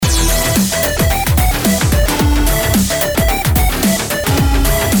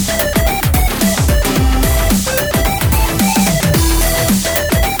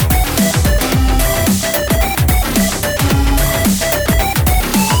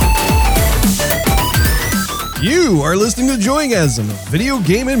You are listening to Joygasm, a video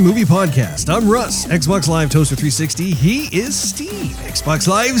game and movie podcast. I'm Russ, Xbox Live Toaster 360. He is Steve, Xbox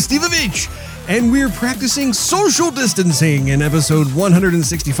Live Stevevich. And we're practicing social distancing in episode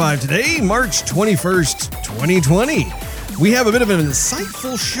 165 today, March 21st, 2020. We have a bit of an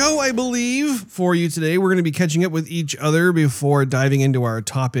insightful show, I believe, for you today. We're going to be catching up with each other before diving into our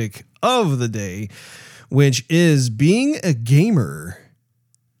topic of the day, which is being a gamer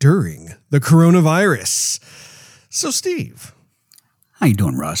during the coronavirus. So, Steve. How you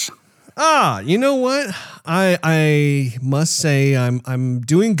doing, Russ? You know what? I must say I'm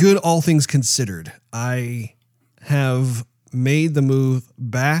doing good, all things considered. I have made the move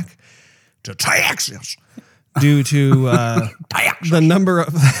back to Texas due to the number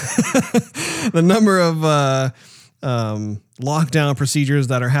of lockdown procedures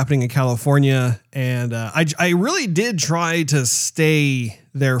that are happening in California, and I really did try to stay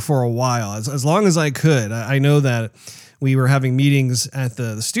there for a while, as long as I could. I know that we were having meetings at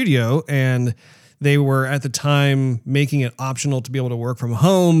the studio, and they were at the time making it optional to be able to work from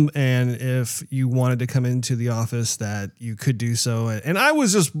home, and if you wanted to come into the office that you could do so. And I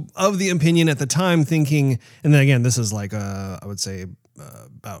was just of the opinion at the time thinking, and then again, this is like I would say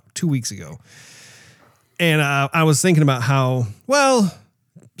about 2 weeks ago, and I was thinking about how, well,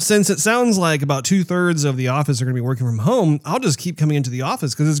 since it sounds like about 2/3 of the office are going to be working from home, I'll just keep coming into the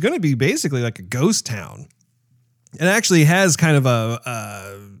office because it's going to be basically like a ghost town. It actually has kind of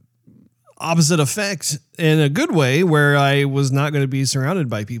a opposite effect in a good way, where I was not going to be surrounded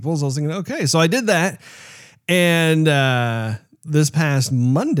by people. So I was thinking, okay, so I did that. And this past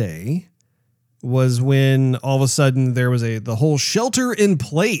Monday was when all of a sudden there was the whole shelter in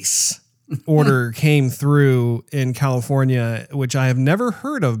place order came through in California, which I have never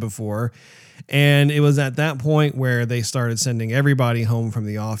heard of before. And it was at that point where they started sending everybody home from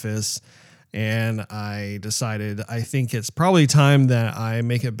the office. And I decided, I think it's probably time that I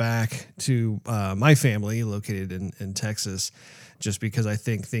make it back to my family located in Texas, just because I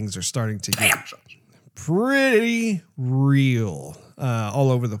think things are starting to get pretty real all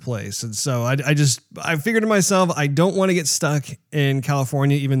over the place. And so I figured to myself, I don't want to get stuck in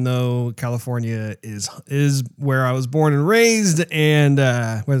California, even though California is where I was born and raised, and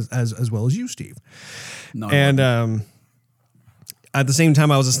as well as you, Steve. No, and at the same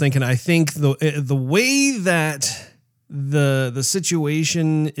time, I was just thinking, I think the way that the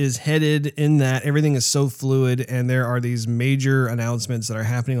situation is headed, in that everything is so fluid and there are these major announcements that are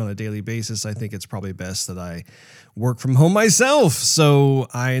happening on a daily basis, I think it's probably best that I work from home myself. So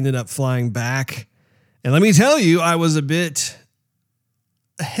I ended up flying back. And let me tell you, I was a bit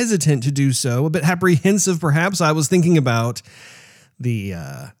hesitant to do so, a bit apprehensive perhaps. I was thinking about the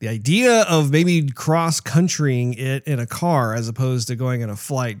idea of maybe cross-countrying it in a car as opposed to going on a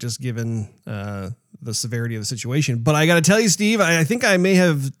flight, just given the severity of the situation. But I got to tell you, Steve, I think I may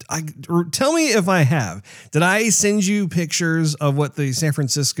have. Tell me if I have. Did I send you pictures of what the San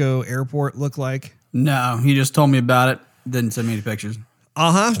Francisco airport looked like? No, you just told me about it. Didn't send me any pictures.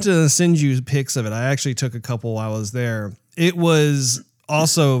 I'll have to send you pics of it. I actually took a couple while I was there. It was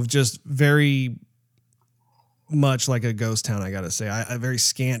also just very much like a ghost town, I gotta say. A very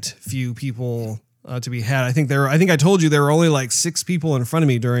scant few people to be had. I think I told you there were only like 6 people in front of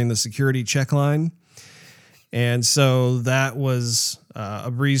me during the security check line, and so that was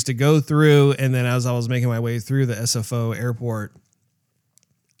a breeze to go through. And then as I was making my way through the SFO airport,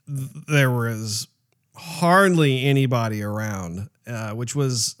 there was hardly anybody around, which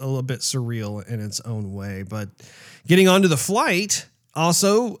was a little bit surreal in its own way. But getting onto the flight,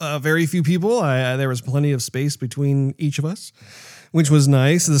 also, very few people. There was plenty of space between each of us, which was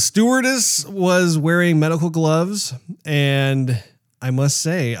nice. The stewardess was wearing medical gloves, and I must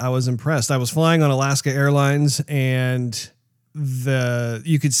say, I was impressed. I was flying on Alaska Airlines, and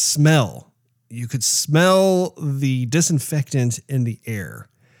you could smell the disinfectant in the air,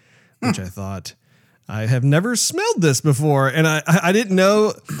 which I thought, I have never smelled this before. And I didn't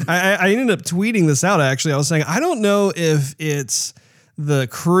know. I ended up tweeting this out, actually. I was saying, I don't know if it's the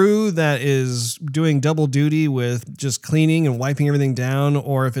crew that is doing double duty with just cleaning and wiping everything down,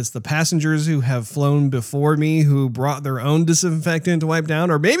 or if it's the passengers who have flown before me who brought their own disinfectant to wipe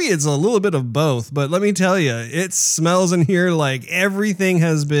down, or maybe it's a little bit of both. But let me tell you, it smells in here like everything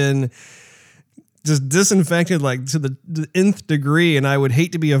has been just disinfected like to the nth degree, and I would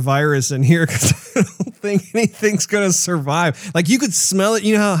hate to be a virus in here because I don't think anything's gonna survive. Like, you could smell it.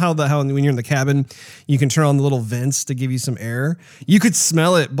 You know how when you're in the cabin, you can turn on the little vents to give you some air. You could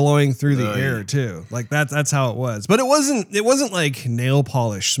smell it blowing through the air too. Like that's how it was. But it wasn't like nail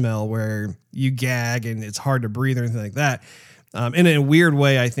polish smell where you gag and it's hard to breathe or anything like that. In a weird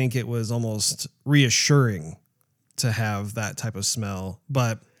way, I think it was almost reassuring to have that type of smell.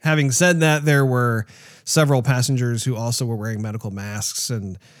 But having said that, there were several passengers who also were wearing medical masks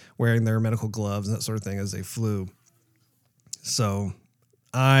and wearing their medical gloves and that sort of thing as they flew. So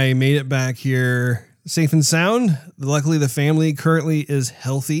I made it back here safe and sound. Luckily, the family currently is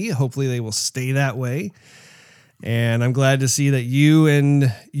healthy. Hopefully they will stay that way. And I'm glad to see that you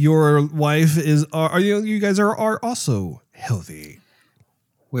and your wife you guys are also healthy.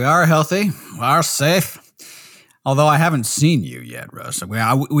 We are healthy. We are safe. Although I haven't seen you yet, Russ. We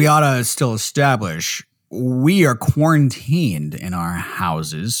ought to still establish we are quarantined in our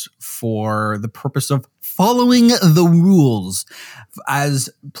houses for the purpose of following the rules as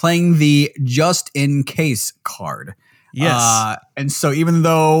playing the just in case card. Yes. And so even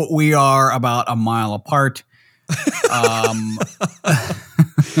though we are about a mile apart,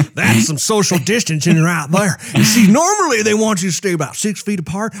 that's some social distancing right there. You see, normally they want you to stay about 6 feet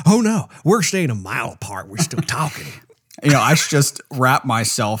apart. Oh no, we're staying a mile apart. We're still talking. I should just wrap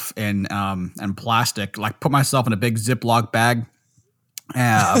myself in plastic, like put myself in a big Ziploc bag.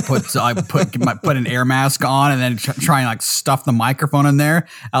 Put an air mask on and then try and like stuff the microphone in there.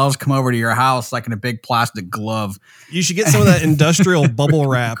 I'll just come over to your house like in a big plastic glove. You should get some of that industrial bubble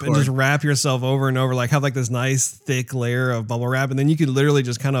wrap and just wrap yourself over and over, like have like this nice thick layer of bubble wrap, and then you could literally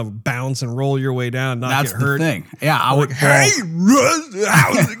just kind of bounce and roll your way down, not get hurt. That's the thing. Yeah, I would. Like, hey, Russ,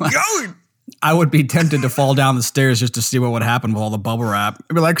 how's it going? I would be tempted to fall down the stairs just to see what would happen with all the bubble wrap.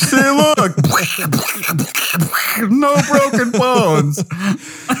 I'd be like, see, look, no broken bones.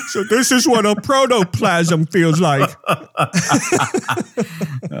 So this is what a protoplasm feels like.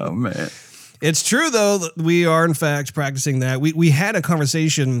 Oh, man. It's true, though, that we are, in fact, practicing that. We had a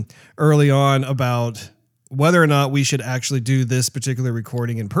conversation early on about whether or not we should actually do this particular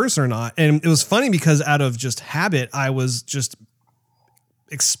recording in person or not. And it was funny because out of just habit, I was just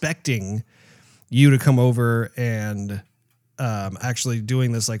expecting you to come over and actually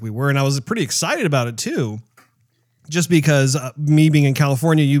doing this like we were. And I was pretty excited about it too, just because me being in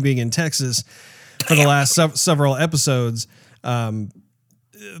California, you being in Texas for the last several episodes,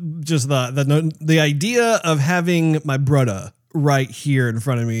 just the idea of having my brother right here in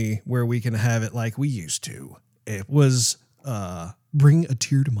front of me where we can have it like we used to. It was bring a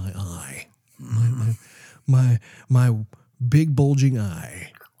tear to my eye, my big bulging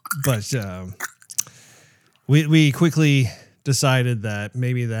eye. But we quickly decided that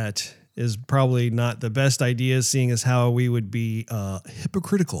maybe that is probably not the best idea, seeing as how we would be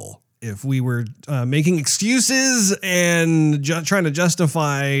hypocritical if we were making excuses and trying to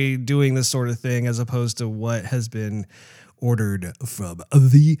justify doing this sort of thing as opposed to what has been ordered from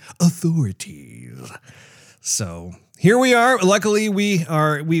the authorities. So here we are. Luckily, we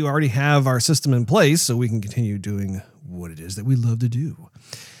already have our system in place, so we can continue doing what it is that we love to do.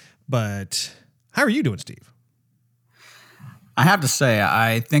 But how are you doing, Steve? I have to say,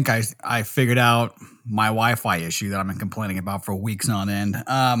 I think I figured out my Wi-Fi issue that I've been complaining about for weeks on end.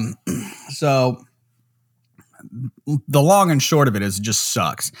 So the long and short of it is it just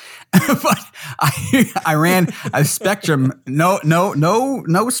sucks. But I ran a Spectrum. No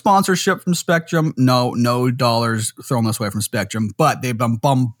sponsorship from Spectrum. No dollars thrown this way from Spectrum. But they've been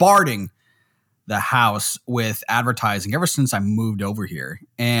bombarding the house with advertising ever since I moved over here.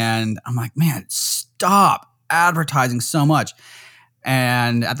 And I'm like, man, stop advertising so much.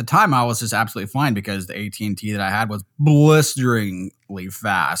 And at the time I was just absolutely fine because the AT&T that I had was blisteringly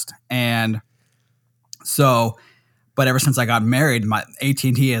fast. And so, but ever since I got married, my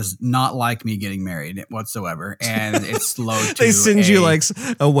AT&T has not liked me getting married whatsoever. And it's slowed to They send you like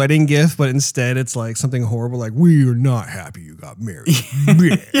a wedding gift, but instead it's like something horrible. Like, we are not happy you got married.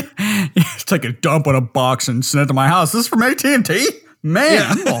 Take a dump on a box and send it to my house. This is from AT&T? Man,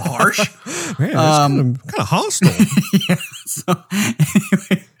 that's a little harsh. Man, that's kind of hostile. Yeah. So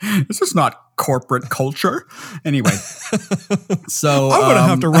anyway, this is not corporate culture. Anyway, so I'm going to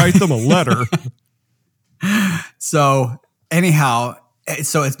have to write them a letter. So anyhow,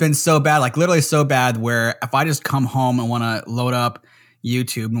 so it's been so bad, like literally so bad where if I just come home and want to load up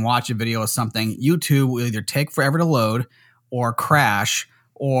YouTube and watch a video of something, YouTube will either take forever to load or crash,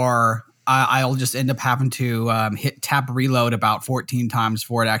 or I'll just end up having to tap reload about 14 times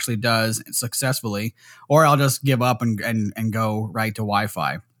before it actually does successfully, or I'll just give up and go right to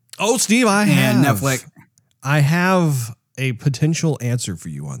Wi-Fi. Oh, Steve, I and have Netflix. I have a potential answer for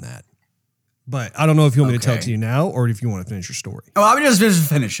you on that, but I don't know if you want me to tell it to you now or if you want to finish your story. Well, I'll just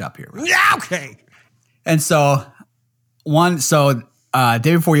finish up here. Yeah, okay. And so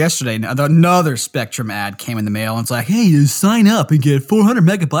day before yesterday, another Spectrum ad came in the mail, and it's like, hey, you sign up and get 400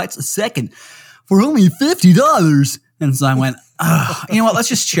 megabytes a second for only $50. And so I went, you know what? Let's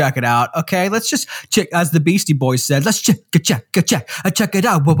just check it out. Okay, let's just check, as the Beastie Boys said, let's check it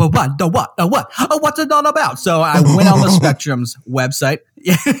out. What's it all about? So I went on the Spectrum's website,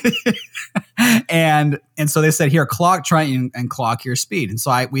 and so they said, here, try and clock your speed. And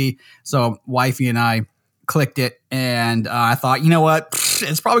so wifey and I clicked it, and I thought, you know what?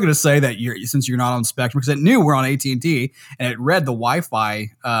 It's probably going to say that since you're not on Spectrum, because it knew we're on AT&T, and it read the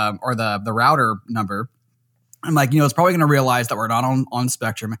Wi-Fi or the router number. I'm like, it's probably going to realize that we're not on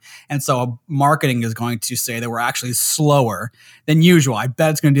Spectrum. And so marketing is going to say that we're actually slower than usual. I bet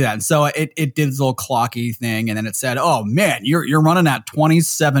it's going to do that. And so it did this little clocky thing. And then it said, oh man, you're running at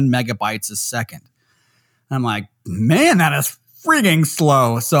 27 megabytes a second. And I'm like, man, that is freaking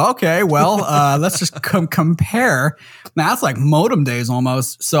slow. So, okay, well, let's just compare. Now, that's like modem days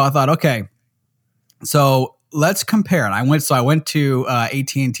almost. So I thought, okay, so let's compare. And I went to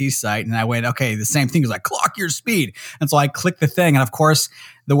AT&T site, and I went, okay, the same thing is like clock your speed. And so I clicked the thing, and of course,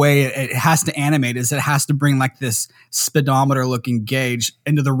 the way it has to animate is it has to bring like this speedometer looking gauge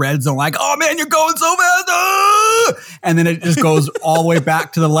into the red zone, like, oh man, you're going so fast. And then it just goes all the way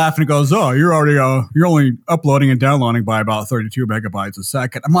back to the left, and it goes, oh, you're only uploading and downloading by about 32 megabytes a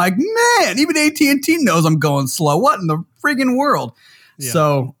second. I'm like, man, even AT&T knows I'm going slow. What in the friggin' world? Yeah.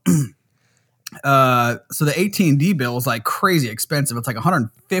 So the AT&T bill is like crazy expensive. It's like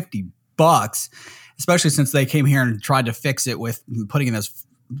 $150, especially since they came here and tried to fix it with putting in this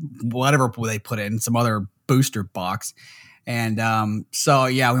whatever they put in, some other booster box. And so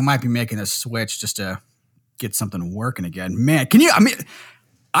yeah, we might be making a switch just to get something working again. Man,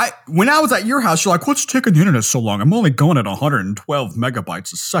 when I was at your house, you're like, what's taking the internet so long? I'm only going at 112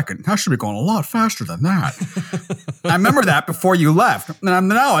 megabytes a second. I should be going a lot faster than that. I remember that before you left. And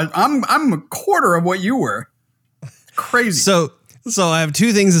now I'm a quarter of what you were. Crazy. So I have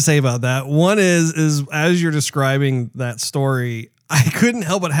two things to say about that. One is as you're describing that story, I couldn't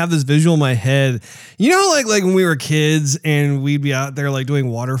help but have this visual in my head. Like when we were kids and we'd be out there like doing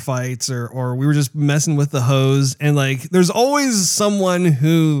water fights or we were just messing with the hose, and like there's always someone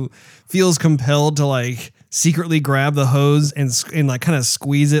who feels compelled to like secretly grab the hose and like kind of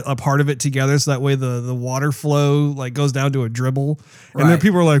squeeze it, a part of it together, so that way the water flow like goes down to a dribble. Right. And then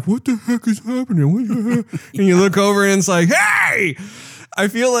people are like, what the heck is happening? And you look over and it's like, hey! I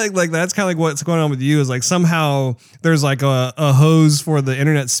feel like that's kind of like what's going on with you, is like somehow there's like a hose for the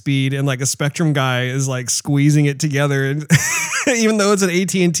internet speed, and like a Spectrum guy is like squeezing it together, and even though it's an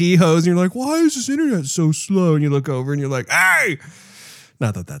AT&T hose, and you're like, why is this internet so slow? And you look over and you're like, hey,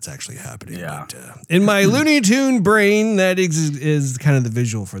 not that that's actually happening. Yeah. But, in my Looney Tune brain, that is kind of the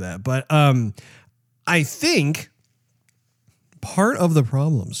visual for that. But I think part of the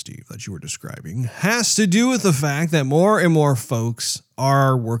problem, Steve, that you were describing has to do with the fact that more and more folks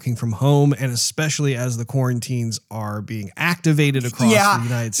are working from home, and especially as the quarantines are being activated across the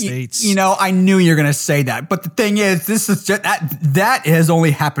United States. I knew you were going to say that, but the thing is, this is just that has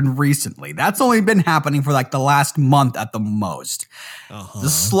only happened recently. That's only been happening for like the last month at the most. The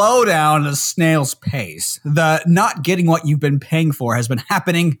slowdown at a snail's pace, the not getting what you've been paying for, has been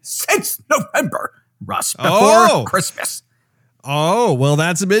happening since November, Russ, before Christmas. Oh, well,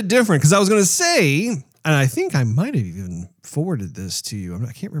 that's a bit different, because I was going to say, and I think I might have even forwarded this to you.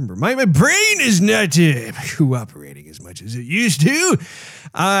 I can't remember. My brain is not cooperating as much as it used to.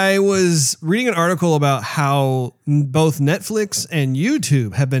 I was reading an article about how both Netflix and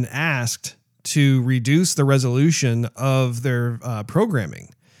YouTube have been asked to reduce the resolution of their programming.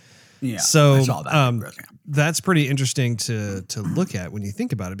 Yeah, so I saw that. That's pretty interesting to look at when you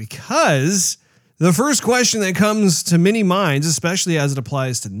think about it, because the first question that comes to many minds, especially as it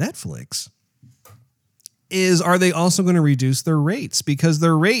applies to Netflix, is, are they also going to reduce their rates? Because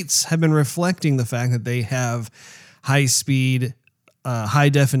their rates have been reflecting the fact that they have high speed, high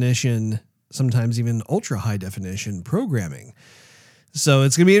definition, sometimes even ultra high definition programming. So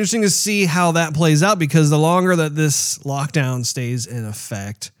it's going to be interesting to see how that plays out, because the longer that this lockdown stays in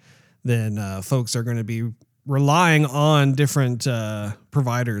effect, then folks are going to be relying on different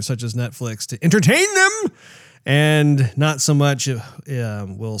providers such as Netflix to entertain them, and not so much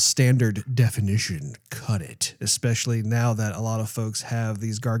will standard definition cut it, especially now that a lot of folks have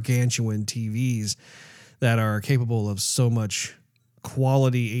these gargantuan TVs that are capable of so much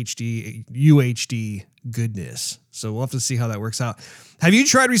quality HD, UHD goodness. So we'll have to see how that works out. Have you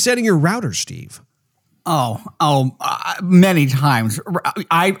tried resetting your router, Steve? Many times.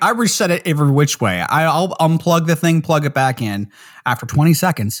 I reset it every which way. I'll unplug the thing, plug it back in. After 20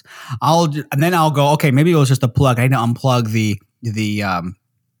 seconds, and then I'll go, okay, maybe it was just a plug. I need to unplug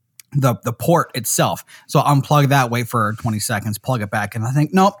the port itself. So unplug that, wait for 20 seconds, plug it back. And I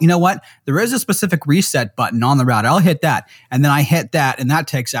think, nope, you know what? There is a specific reset button on the router. I'll hit that. And then I hit that, and that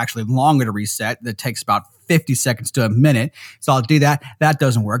takes actually longer to reset. That takes about 50 seconds to a minute. So I'll do that. That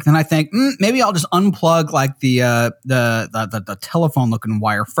doesn't work. Then I think maybe I'll just unplug like the telephone looking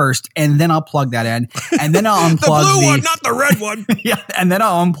wire first, and then I'll plug that in, and then I'll unplug the blue one, not the red one. Yeah, and then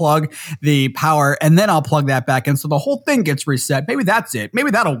I'll unplug the power, and then I'll plug that back in. So the whole thing gets reset. Maybe that's it.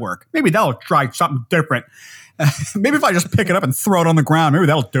 Maybe that'll work. Maybe that'll try something different. Maybe if I just pick it up and throw it on the ground, maybe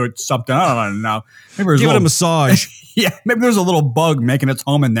that'll do it something. I don't know. Maybe Give it a massage. Yeah, maybe there's a little bug making its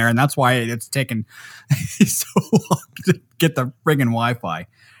home in there, and that's why it's taken so long to get the friggin' Wi-Fi.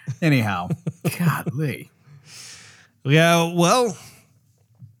 Anyhow, golly. Yeah, well,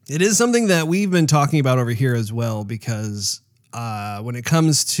 it is something that we've been talking about over here as well, because when it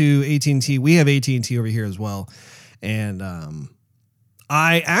comes to AT&T, we have AT&T over here as well. And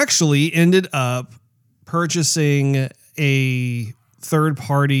I actually ended up purchasing a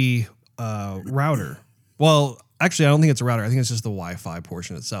third-party router. Well, actually, I don't think it's a router. I think it's just the Wi-Fi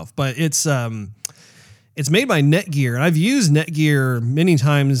portion itself. But it's made by Netgear, and I've used Netgear many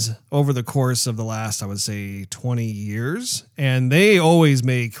times over the course of the last, I would say, 20 years. And they always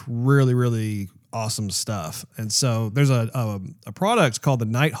make really, really awesome stuff. And so there's a product called the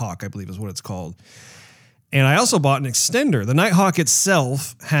Nighthawk, I believe is what it's called. And I also bought an extender. The Nighthawk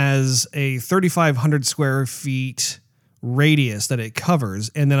itself has a 3,500 square feet radius that it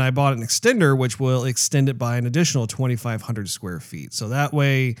covers. And then I bought an extender, which will extend it by an additional 2,500 square feet. So that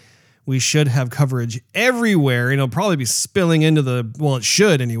way we should have coverage everywhere. And it'll probably be spilling into it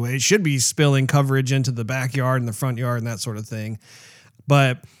should anyway. It should be spilling coverage into the backyard and the front yard and that sort of thing.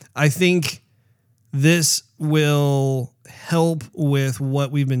 But I think this will help with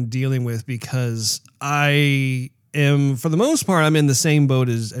what we've been dealing with, because I am, for the most part, I'm in the same boat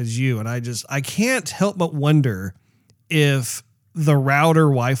as you. And I can't help but wonder if the router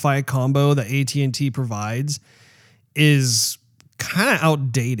Wi-Fi combo that AT&T provides is kind of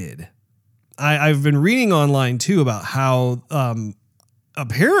outdated. I've been reading online too about how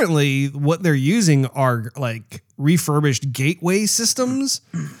apparently what they're using are like refurbished gateway systems.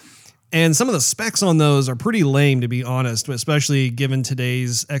 And some of the specs on those are pretty lame, to be honest, especially given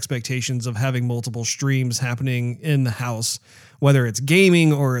today's expectations of having multiple streams happening in the house, whether it's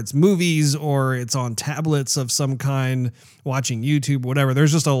gaming or it's movies or it's on tablets of some kind, watching YouTube, whatever.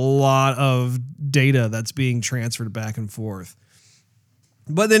 There's just a lot of data that's being transferred back and forth.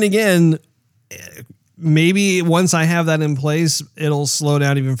 But then again, maybe once I have that in place, it'll slow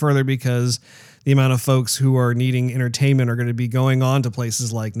down even further, because the amount of folks who are needing entertainment are going to be going on to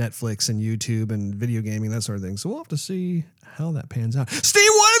places like Netflix and YouTube and video gaming, that sort of thing. So we'll have to see how that pans out. Steve,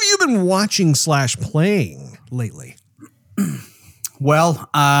 what have you been watching / playing lately? Well,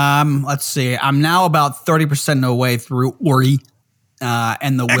 let's see. I'm now about 30% of the way through Ori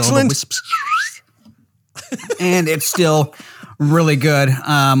and the Will of the Wisps. And it's still really good.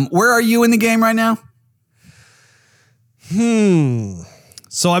 Where are you in the game right now?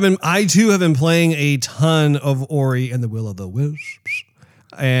 So I too have been playing a ton of Ori and the Will of the Wisps.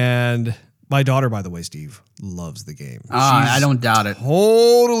 And my daughter, by the way, Steve, loves the game. I don't doubt it.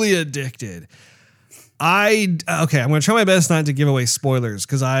 Totally addicted. I'm going to try my best not to give away spoilers,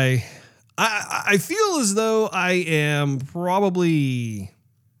 because I feel as though I am probably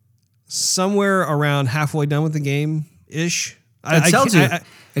somewhere around halfway done with the game ish. It tells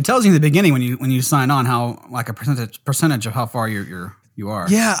you in the beginning when you sign on how, like, a percentage of how far you are.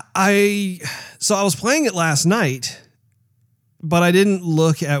 Yeah, so I was playing it last night, but I didn't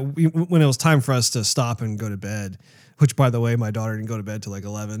look at when it was time for us to stop and go to bed. Which, by the way, my daughter didn't go to bed till like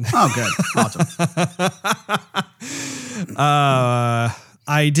 11. Oh, good. Awesome.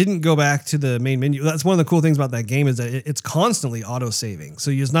 I didn't go back to the main menu. That's one of the cool things about that game, is that it's constantly auto-saving. So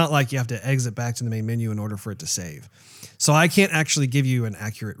it's not like you have to exit back to the main menu in order for it to save. So I can't actually give you an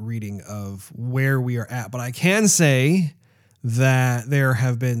accurate reading of where we are at. But I can say that there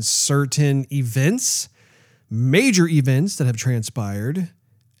have been certain events, major events that have transpired.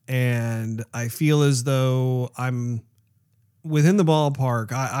 And I feel as though I'm within the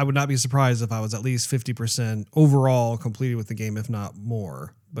ballpark. I would not be surprised if I was at least 50% overall completed with the game, if not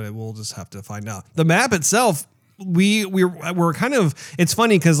more. But we'll just have to find out. The map itself, we're kind of, it's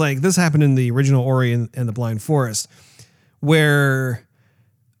funny because like this happened in the original Ori and the Blind Forest, where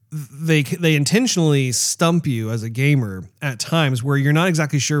they intentionally stump you as a gamer at times where you're not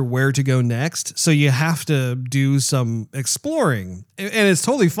exactly sure where to go next. So you have to do some exploring, and it's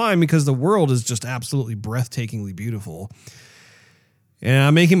totally fine because the world is just absolutely breathtakingly beautiful. And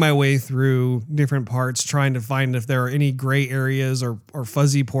I'm making my way through different parts, trying to find if there are any gray areas or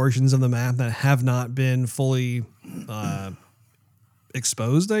fuzzy portions of the map that have not been fully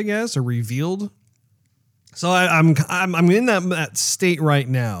exposed, I guess, or revealed. So I'm in that state right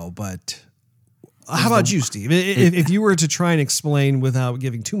now. But how about you, Steve? If you were to try and explain without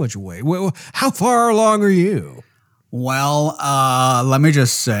giving too much away, how far along are you? Well, let me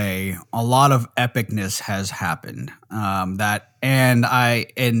just say a lot of epicness has happened. That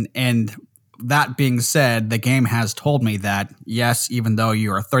being said, the game has told me that yes, even though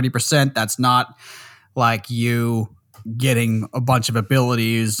you are 30%, that's not like you getting a bunch of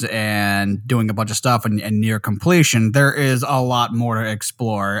abilities and doing a bunch of stuff and near completion. There is a lot more to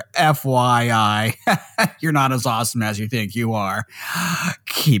explore. FYI, you're not as awesome as you think you are.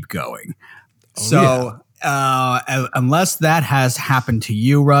 Keep going. Unless that has happened to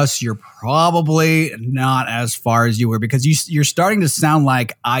you, Russ, you're probably not as far as you were, because you're starting to sound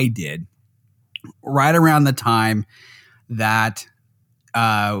like I did right around the time that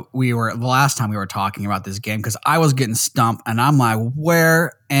the last time we were talking about this game, because I was getting stumped and I'm like,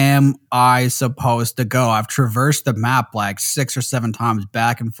 where am I supposed to go? I've traversed the map like 6 or 7 times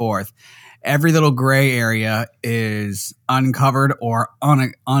back and forth. Every little gray area is uncovered or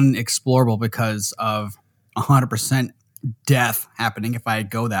unexplorable because of 100% death happening if I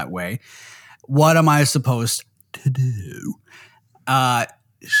go that way. What am I supposed to do?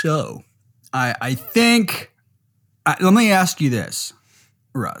 So I think, let me ask you this,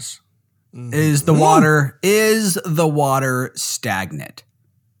 Russ. Mm-hmm. Is the water stagnant?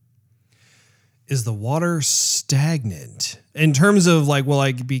 Is the water stagnant in terms of like, will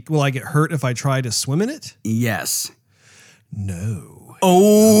I get hurt if I try to swim in it? Yes. No.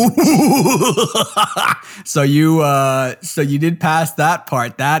 Oh, so you did pass that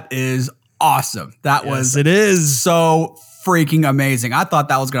part. That is awesome. It is so freaking amazing. I thought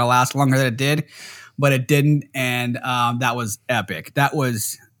that was going to last longer than it did, but it didn't. And, that was epic. That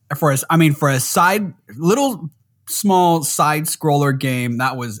was for a small side scroller game.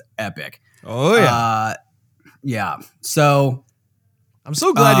 That was epic. Oh yeah. Yeah. So I'm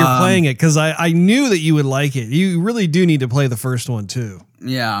so glad you're playing it, because I knew that you would like it. You really do need to play the first one too.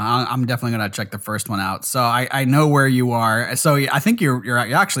 Yeah, I'm definitely going to check the first one out. So I know where you are. So I think you're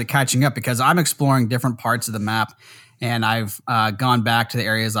actually catching up, because I'm exploring different parts of the map, and I've gone back to the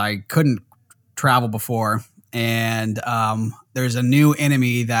areas I couldn't travel before. And there's a new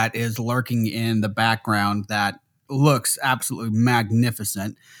enemy that is lurking in the background that looks absolutely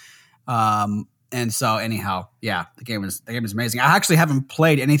magnificent. And so anyhow, yeah, the game is amazing. I actually haven't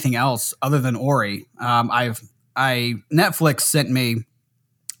played anything else other than Ori. Netflix sent me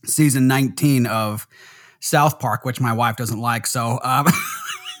season 19 of South Park, which my wife doesn't like. So,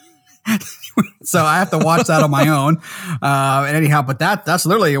 so I have to watch that on my own. And anyhow, but that's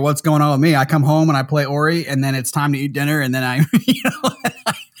literally what's going on with me. I come home and I play Ori, and then it's time to eat dinner, and then I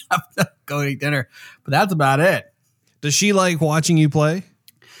have to go eat dinner. But that's about it. Does she like watching you play?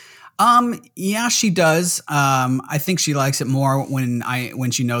 Yeah, she does. I think she likes it more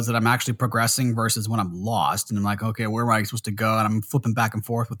when she knows that I'm actually progressing versus when I'm lost and I'm like, okay, where am I supposed to go? And I'm flipping back and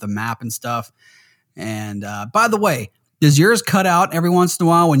forth with the map and stuff. And, by the way, does yours cut out every once in a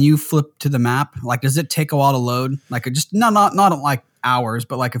while when you flip to the map? Like, does it take a while to load? Like, just not like hours,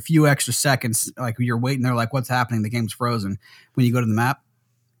 but like a few extra seconds. Like you're waiting there, like what's happening? The game's frozen when you go to the map.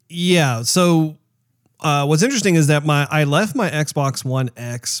 Yeah. So, what's interesting is that I left my Xbox One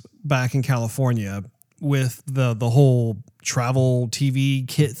X back in California with the whole travel TV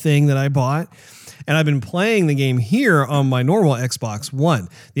kit thing that I bought. And I've been playing the game here on my normal Xbox One.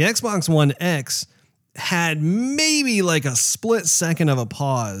 The Xbox One X had maybe like a split second of a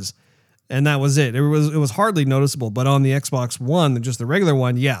pause, and that was it. It was hardly noticeable. But on the Xbox One, just the regular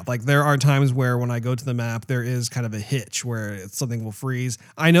one, yeah, like there are times where when I go to the map, there is kind of a hitch where something will freeze.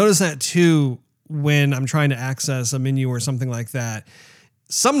 I notice that too when I'm trying to access a menu or something like that.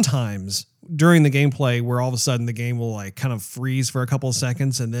 Sometimes during the gameplay where all of a sudden the game will like kind of freeze for a couple of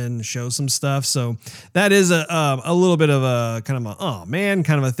seconds and then show some stuff. So that is a little bit of a kind of a, oh man,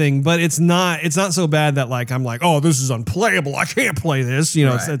 kind of a thing, but it's not so bad that like, I'm like, oh, this is unplayable. I can't play this. You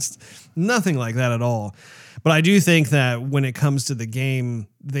know, right. It's nothing like that at all. But I do think that when it comes to the game,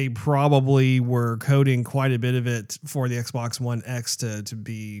 they probably were coding quite a bit of it for the Xbox One X to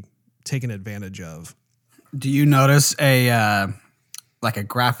be taken advantage of. Do you notice a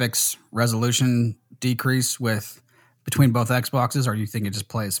graphics resolution decrease between both Xboxes, or do you think it just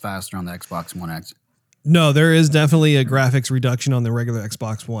plays faster on the Xbox One X? No, there is definitely a graphics reduction on the regular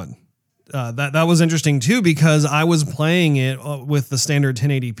Xbox One. That was interesting too, because I was playing it with the standard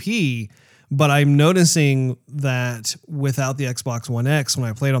 1080p, But I'm noticing that without the Xbox One X, when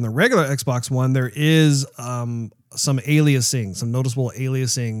I played on the regular Xbox One, there is some aliasing, some noticeable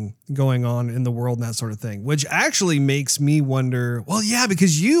aliasing going on in the world and that sort of thing, which actually makes me wonder, well, yeah,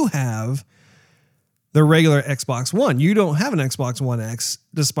 because you have the regular Xbox One. You don't have an Xbox One X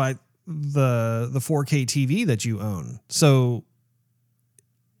despite the 4K TV that you own. So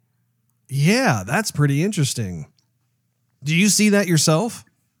yeah, that's pretty interesting. Do you see that yourself?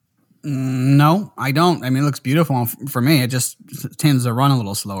 No, I don't. I mean, it looks beautiful for me. It just tends to run a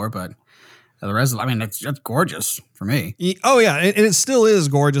little slower, but the rest, I mean, it's gorgeous for me. Oh yeah, and it still is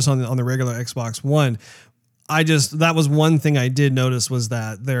gorgeous on the regular Xbox One. That was one thing I did notice, was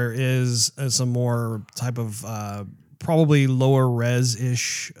that there is some more type of probably lower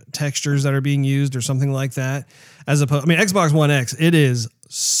res-ish textures that are being used or something like that. As opposed, I mean, Xbox One X, it is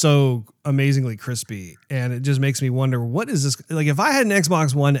so amazingly crispy, and it just makes me wonder, what is this? Like, if I had an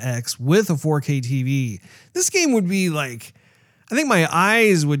Xbox One X with a 4K TV, this game would be like, I think my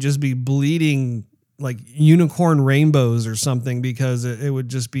eyes would just be bleeding like unicorn rainbows or something, because it would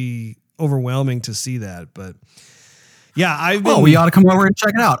just be overwhelming to see that. But yeah, we ought to come over and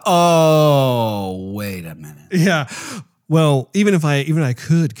check it out. Oh, wait a minute. Yeah. Well, even if I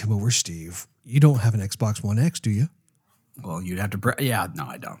could come over, Steve, you don't have an Xbox One X, do you? Well, you'd have to. Yeah, no,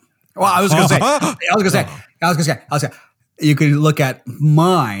 I don't. Well, I was gonna say, you could look at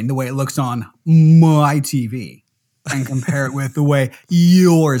mine, the way it looks on my TV, and compare it with the way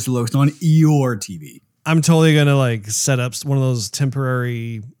yours looks on your TV. I'm totally gonna like set up one of those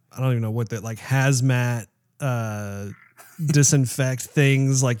temporary, I don't even know what that, like hazmat disinfect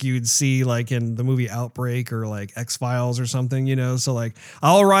things like you'd see like in the movie Outbreak or like X-Files or something, you know? So like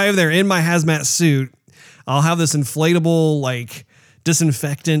I'll arrive there in my hazmat suit. I'll have this inflatable like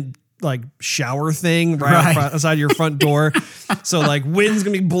disinfectant like shower thing right outside your front door. So like wind's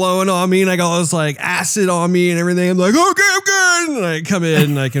gonna be blowing on me, and I got all this like acid on me and everything. I'm like, okay, I'm good. And I come in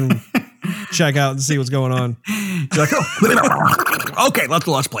and I can check out and see what's going on. You're like, oh, okay,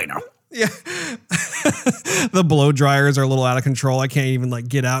 let's play now. Yeah. The blow dryers are a little out of control. I can't even like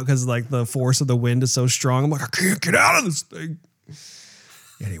get out because like the force of the wind is so strong. I'm like, I can't get out of this thing.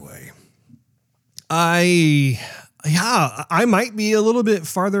 Anyway, I might be a little bit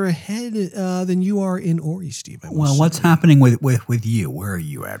farther ahead than you are in Ori, Steve. Well, what's happening with you? Where are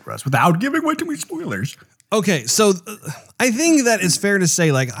you at, Russ? Without giving away too many spoilers. Okay, so I think that it's fair to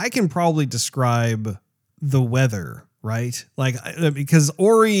say, like, I can probably describe the weather, right? Like, because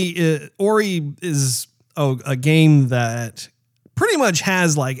Ori is a game that pretty much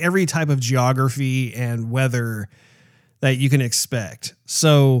has like every type of geography and weather that you can expect.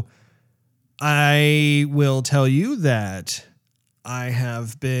 So I will tell you that I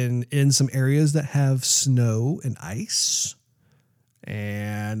have been in some areas that have snow and ice,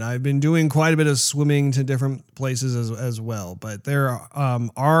 and I've been doing quite a bit of swimming to different places as well. But there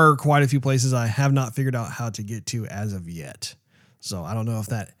are quite a few places I have not figured out how to get to as of yet. So I don't know if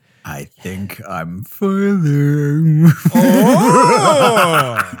that... I think I'm further.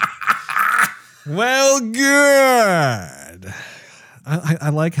 Oh! Well, good. I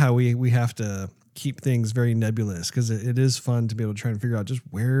like how we have to keep things very nebulous, because it is fun to be able to try and figure out just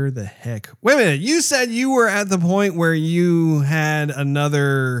where the heck. Wait a minute. You said you were at the point where you had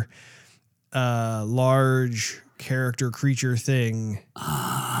another large character creature thing.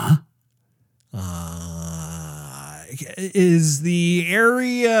 Is the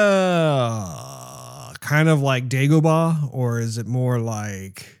area kind of like Dagobah, or is it more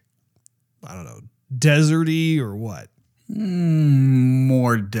like, I don't know, deserty or what?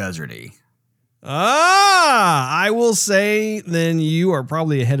 More deserty. I will say then you are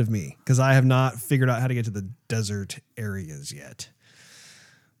probably ahead of me, because I have not figured out how to get to the desert areas yet.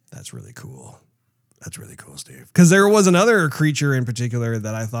 That's really cool. That's really cool, Steve. Because there was another creature in particular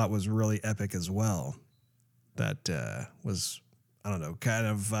that I thought was really epic as well. That was, I don't know, kind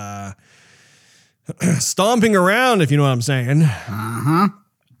of stomping around, if you know what I'm saying. Uh-huh.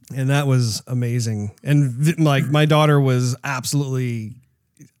 And that was amazing. And like my daughter was absolutely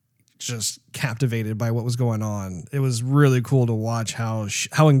just captivated by what was going on. It was really cool to watch how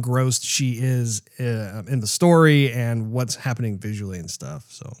engrossed she is in the story and what's happening visually and stuff.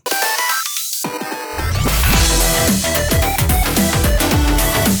 So.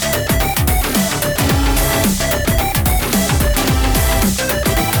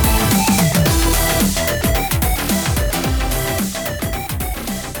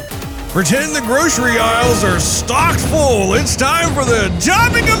 Pretend the grocery aisles are stocked full. It's time for the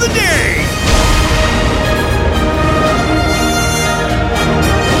topic of the day.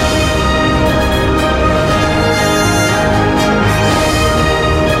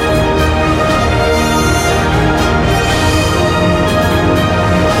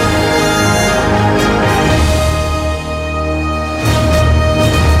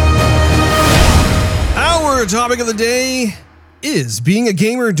 topic of the day is being a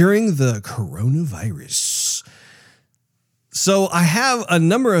gamer during the coronavirus. So I have a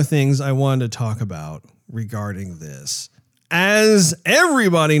number of things I wanted to talk about regarding this. As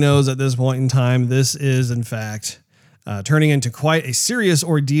everybody knows at this point in time, this is in fact turning into quite a serious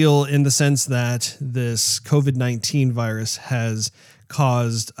ordeal in the sense that this COVID-19 virus has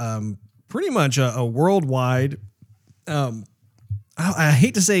caused pretty much a worldwide, I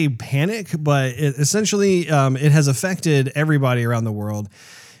hate to say panic, but it has affected everybody around the world,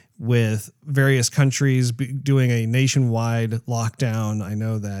 with various countries doing a nationwide lockdown. I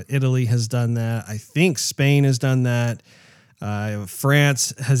know that Italy has done that. I think Spain has done that.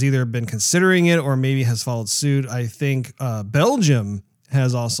 France has either been considering it or maybe has followed suit. I think Belgium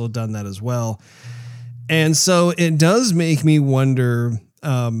has also done that as well. And so it does make me wonder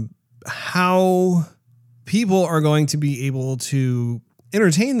how people are going to be able to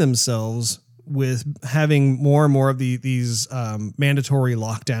entertain themselves with having more and more of these mandatory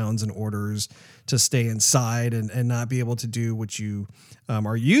lockdowns and orders to stay inside and not be able to do what you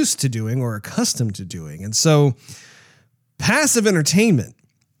are used to doing or accustomed to doing. And so passive entertainment,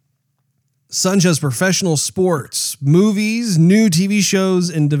 such as professional sports, movies, new TV shows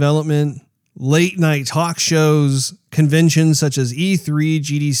in development, late night talk shows, conventions such as E3,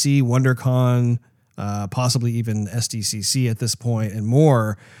 GDC, WonderCon, possibly even SDCC at this point, and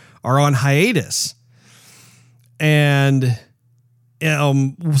more, are on hiatus. And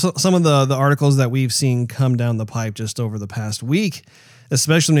some of the articles that we've seen come down the pipe just over the past week,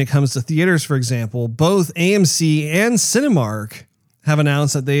 especially when it comes to theaters, for example, both AMC and Cinemark have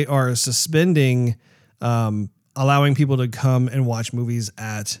announced that they are suspending allowing people to come and watch movies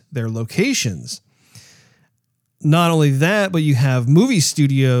at their locations. Not only that, but you have movie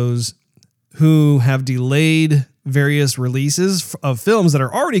studios who have delayed various releases of films that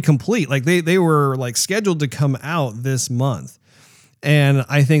are already complete. Like they were like scheduled to come out this month. And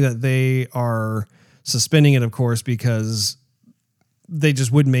I think that they are suspending it, of course, because they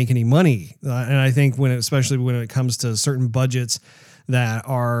just wouldn't make any money. And I think especially when it comes to certain budgets that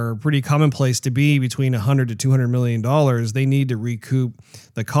are pretty commonplace to be between $100 to $200 million, they need to recoup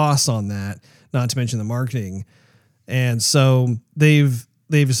the costs on that, not to mention the marketing. And so they've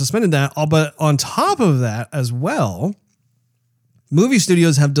suspended that. But on top of that as well, movie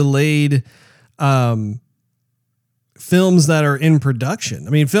studios have delayed films that are in production. I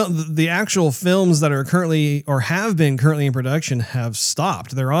mean, the actual films that are currently or have been currently in production have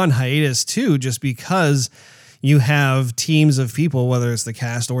stopped. They're on hiatus too, just because you have teams of people, whether it's the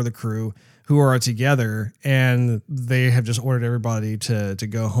cast or the crew, who are together, and they have just ordered everybody to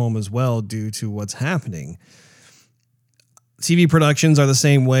go home as well due to what's happening. TV productions are the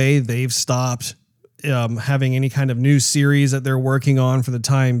same way. They've stopped having any kind of new series that they're working on for the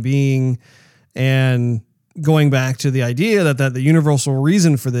time being. And going back to the idea that the universal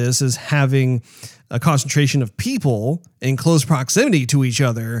reason for this is having a concentration of people in close proximity to each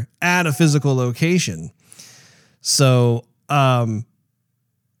other at a physical location. So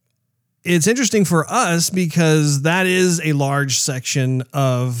it's interesting for us because that is a large section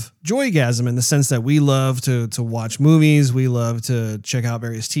of Joygasm, in the sense that we love to watch movies. We love to check out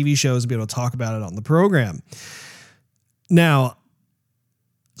various TV shows and be able to talk about it on the program. Now,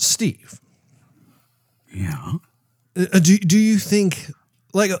 Steve. Yeah. Do you think,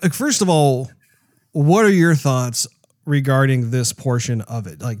 like, first of all, what are your thoughts regarding this portion of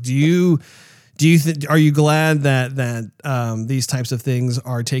it? Like, are you glad that these types of things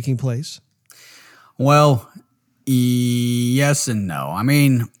are taking place? Well, yes and no. I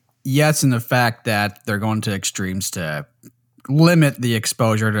mean, yes, in the fact that they're going to extremes to limit the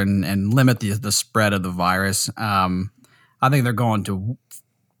exposure and limit the spread of the virus. I think they're going to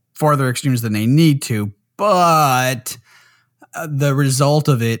farther extremes than they need to, but the result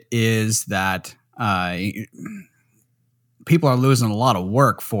of it is that people are losing a lot of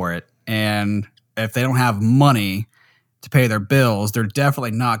work for it. And if they don't have money to pay their bills, they're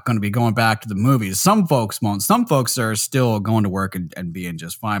definitely not going to be going back to the movies. Some folks won't. Some folks are still going to work and being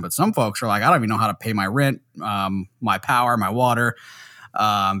just fine. But some folks are like, I don't even know how to pay my rent, my power, my water,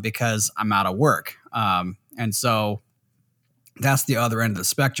 because I'm out of work. And so that's the other end of the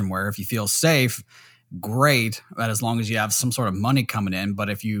spectrum, where if you feel safe, great, but as long as you have some sort of money coming in. But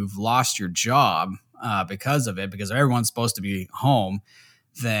if you've lost your job because of it, because everyone's supposed to be home,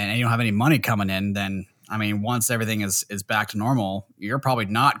 and you don't have any money coming in, then, I mean, once everything is back to normal, you're probably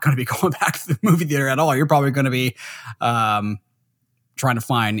not going to be going back to the movie theater at all. You're probably going to be trying to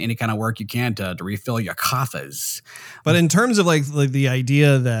find any kind of work you can to refill your coffers. But in terms of like the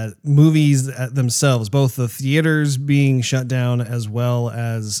idea that movies themselves, both the theaters being shut down as well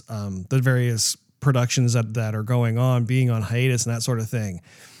as the various productions that are going on being on hiatus and that sort of thing.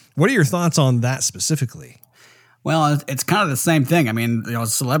 What are your thoughts on that specifically? Well, it's kind of the same thing. I mean,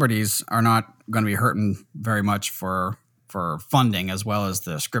 celebrities are not going to be hurting very much for funding, as well as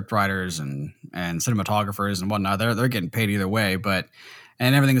the script writers and cinematographers and whatnot. They're getting paid either way,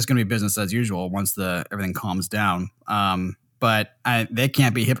 and everything is going to be business as usual once everything calms down. But they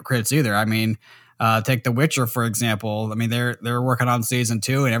can't be hypocrites either. I mean, take The Witcher, for example. I mean, they're working on season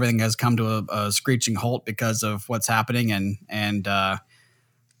 2, and everything has come to a screeching halt because of what's happening. And I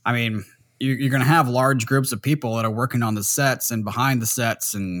mean, you're going to have large groups of people that are working on the sets and behind the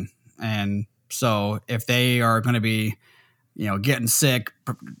sets, and so if they are going to be, getting sick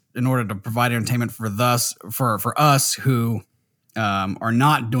in order to provide entertainment for us who are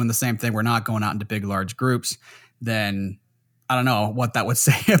not doing the same thing, we're not going out into big, large groups, then I don't know what that would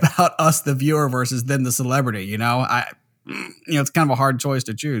say about us, the viewer, versus them, the celebrity. It's kind of a hard choice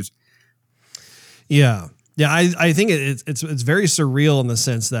to choose. Yeah. I think it's very surreal in the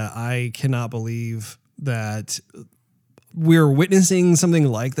sense that I cannot believe that we're witnessing something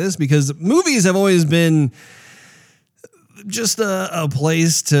like this, because movies have always been just a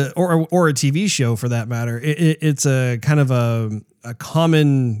place to, or a TV show for that matter. It's a kind of a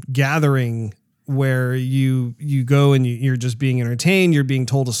common gathering where you go and you're just being entertained, you're being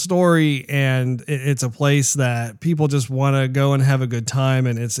told a story, and it's a place that people just want to go and have a good time.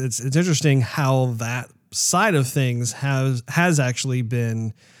 And it's interesting how that side of things has actually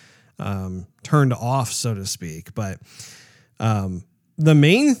been turned off, so to speak. But the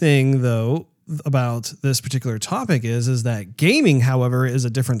main thing, though, about this particular topic is that gaming, however, is a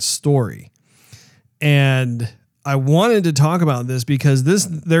different story. And I wanted to talk about this because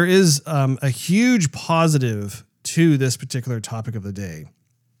there is a huge positive to this particular topic of the day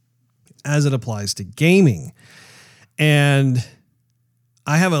as it applies to gaming. And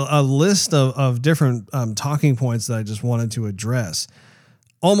I have a list of different talking points that I just wanted to address.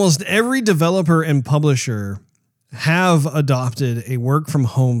 Almost every developer and publisher have adopted a work from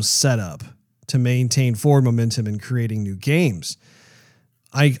home setup to maintain forward momentum in creating new games.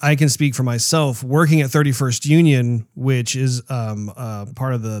 I can speak for myself. Working at 31st Union, which is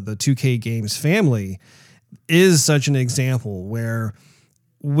part of the 2K Games family, is such an example where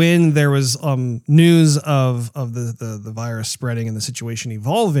when there was news of the virus spreading and the situation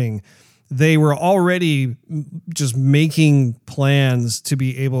evolving, they were already just making plans to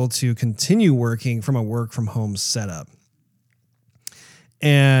be able to continue working from a work from home setup.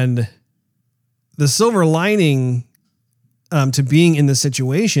 And the silver lining to being in this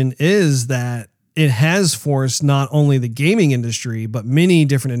situation is that it has forced not only the gaming industry, but many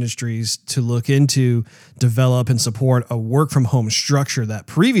different industries to look into, develop, and support a work from home structure that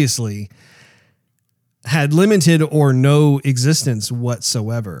previously had limited or no existence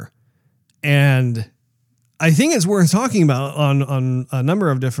whatsoever. And I think it's worth talking about on a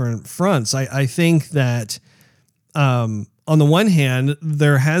number of different fronts. I think that on the one hand,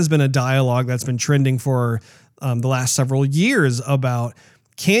 there has been a dialogue that's been trending for the last several years about,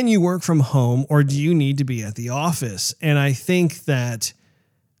 can you work from home or do you need to be at the office? And I think that,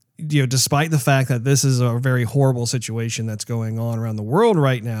 despite the fact that this is a very horrible situation that's going on around the world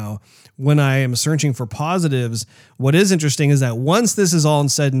right now, when I am searching for positives, what is interesting is that once this is all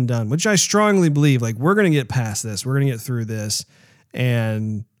said and done, which I strongly believe, we're going to get past this, we're going to get through this,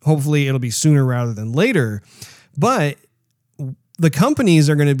 and hopefully it'll be sooner rather than later. But the companies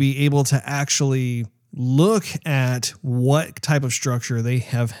are going to be able to actually look at what type of structure they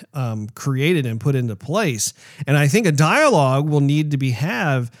have created and put into place. And I think a dialogue will need to be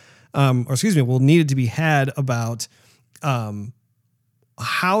had about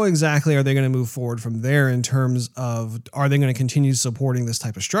how exactly are they going to move forward from there in terms of, are they going to continue supporting this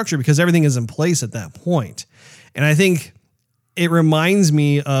type of structure? Because everything is in place at that point. And I think it reminds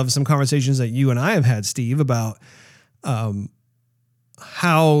me of some conversations that you and I have had, Steve, about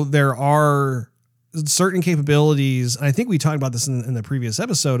how there are certain capabilities. I think we talked about this in the previous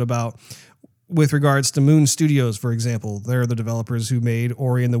episode about, with regards to Moon Studios, for example. They're the developers who made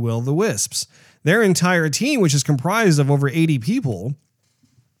Ori and the Will of the Wisps. Their entire team, which is comprised of over 80 people,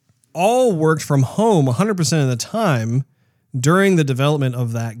 all worked from home 100% of the time during the development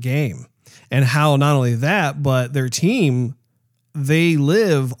of that game. And how not only that, but their team, they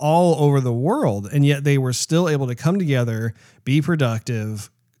live all over the world, and yet they were still able to come together, be productive,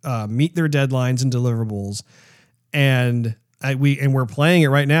 meet their deadlines and deliverables. And we're playing it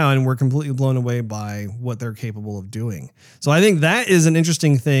right now, and we're completely blown away by what they're capable of doing. So I think that is an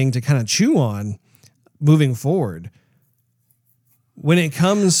interesting thing to kind of chew on moving forward. When it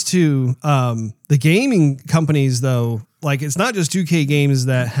comes to the gaming companies, though, like it's not just 2K Games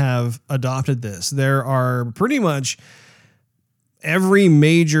that have adopted this. There are pretty much every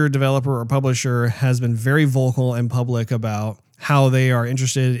major developer or publisher has been very vocal and public about how they are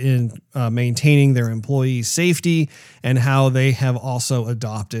interested in maintaining their employee safety, and how they have also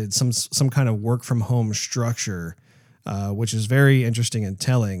adopted some kind of work from home structure, which is very interesting and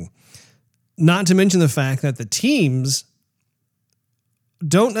telling. Not to mention the fact that the teams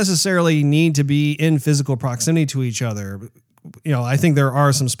don't necessarily need to be in physical proximity to each other. You know, I think there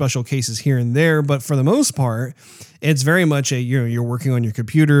are some special cases here and there, but for the most part, it's very much you're working on your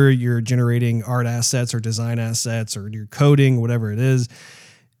computer, you're generating art assets or design assets, or you're coding, whatever it is.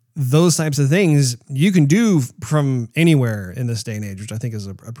 Those types of things you can do from anywhere in this day and age, which I think is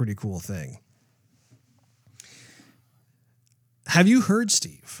a pretty cool thing. Have you heard,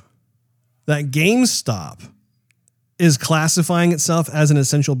 Steve, that GameStop is classifying itself as an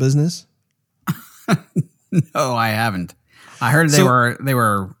essential business? No, I haven't. I heard they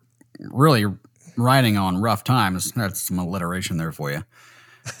were really riding on rough times. That's some alliteration there for you.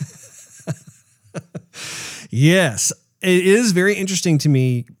 Yes, it is very interesting to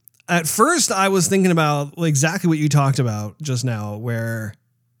me. At first, I was thinking about exactly what you talked about just now, where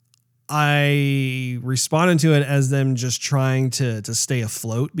I responded to it as them just trying to stay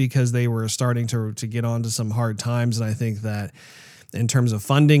afloat because they were starting to get onto some hard times. And I think that in terms of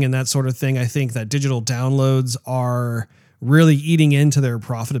funding and that sort of thing, I think that digital downloads are really eating into their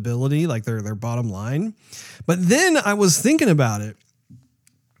profitability, like their bottom line. But then I was thinking about it,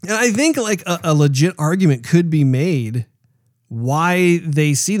 and I think like a legit argument could be made why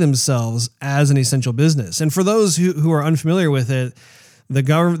they see themselves as an essential business. And for those who are unfamiliar with it,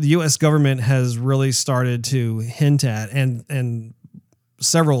 the U.S. government has really started to hint at, and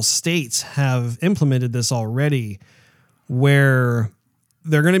several states have implemented this already, where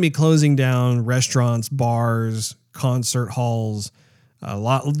they're going to be closing down restaurants, bars, concert halls, a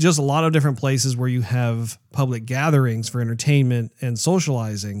lot of different places where you have public gatherings for entertainment and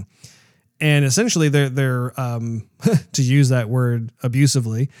socializing. And essentially they're to use that word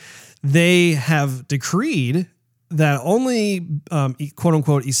abusively, they have decreed that only quote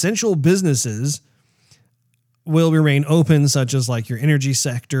unquote essential businesses will remain open, such as like your energy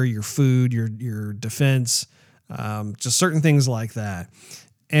sector, your food, your defense, just certain things like that.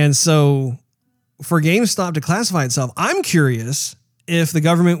 And so for GameStop to classify itself, I'm curious if the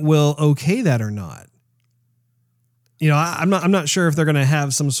government will okay that or not. You know, I'm not sure if they're going to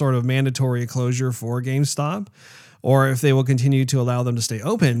have some sort of mandatory closure for GameStop, or if they will continue to allow them to stay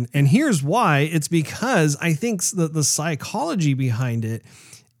open. And here's why. It's because I think the psychology behind it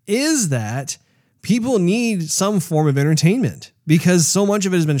is that people need some form of entertainment because so much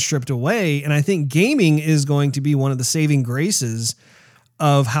of it has been stripped away. And I think gaming is going to be one of the saving graces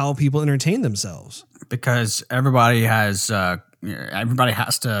of how people entertain themselves. Because everybody has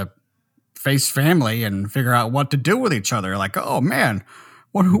to face family and figure out what to do with each other. Like, oh man,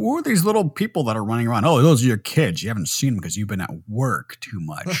 who are these little people that are running around? Oh, those are your kids. You haven't seen them because you've been at work too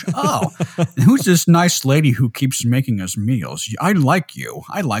much. Oh, and who's this nice lady who keeps making us meals? I like you.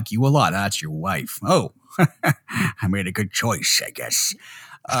 I like you a lot. That's your wife. Oh, I made a good choice, I guess.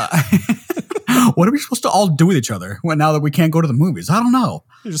 What are we supposed to all do with each other now that we can't go to the movies? I don't know.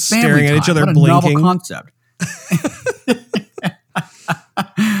 You're just staring at each other, blinking. Novel concept.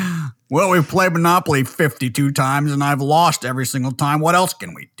 Well, we've played Monopoly 52 times and I've lost every single time. What else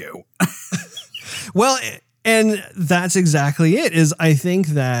can we do? Well, and that's exactly it. Is I think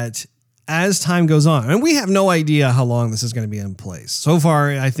that as time goes on, and we have no idea how long this is going to be in place. So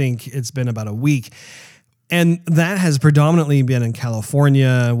far, I think it's been about a week. And that has predominantly been in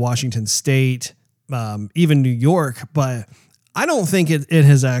California, Washington State, even New York. But I don't think it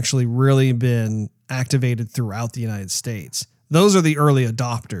has actually really been activated throughout the United States. Those are the early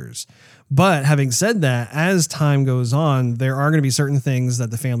adopters. But having said that, as time goes on, there are going to be certain things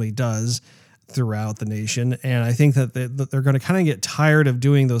that the family does throughout the nation. And I think that they're going to kind of get tired of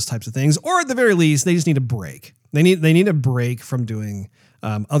doing those types of things, or at the very least, they just need a break. They need a break from doing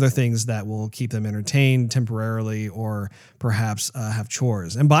other things that will keep them entertained temporarily, or perhaps have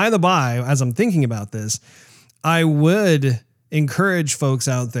chores. And by the by, as I'm thinking about this, I would encourage folks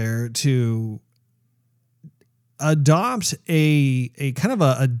out there to adopt a kind of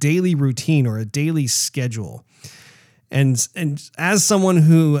a daily routine or a daily schedule. And as someone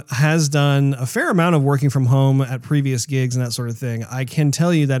who has done a fair amount of working from home at previous gigs and that sort of thing, I can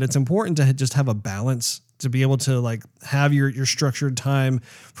tell you that it's important to just have a balance, to be able to like have your structured time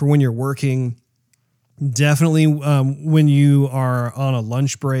for when you're working. Definitely when you are on a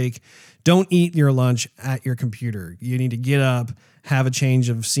lunch break, don't eat your lunch at your computer. You need to get up, have a change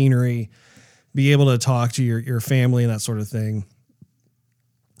of scenery, be able to talk to your family and that sort of thing.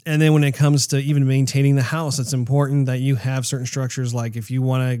 And then when it comes to even maintaining the house, it's important that you have certain structures. Like if you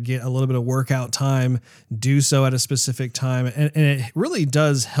want to get a little bit of workout time, do so at a specific time. And it really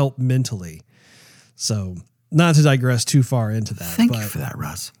does help mentally. So not to digress too far into that. Thank you for that,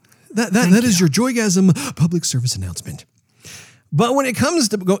 Russ. That is your Joygasm public service announcement. But when it comes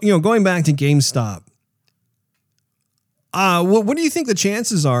to going back to GameStop, what do you think the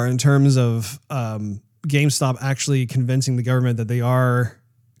chances are in terms of GameStop actually convincing the government that they are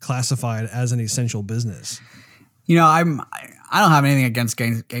classified as an essential business? I don't have anything against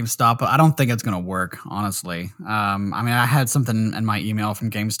GameStop, but I don't think it's going to work, honestly. I had something in my email from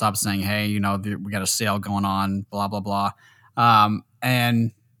GameStop saying, hey, we got a sale going on, blah, blah, blah.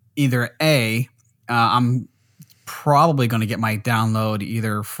 And either A, I'm probably going to get my download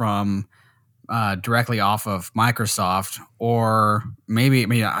either from directly off of Microsoft, or maybe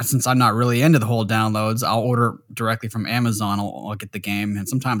since I'm not really into the whole downloads, I'll order directly from Amazon. I'll get the game, and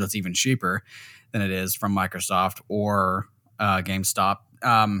sometimes it's even cheaper than it is from Microsoft or GameStop.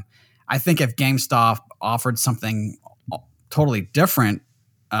 I think if GameStop offered something totally different,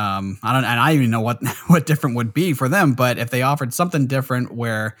 I don't even know what different would be for them, but if they offered something different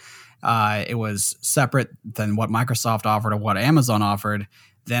where it was separate than what Microsoft offered or what Amazon offered,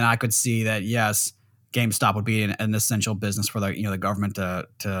 then I could see that, yes, GameStop would be an essential business for the government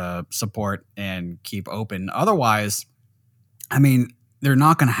to support and keep open. Otherwise, they're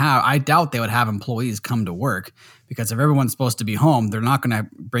not going to have, I doubt they would have employees come to work, because if everyone's supposed to be home, they're not going to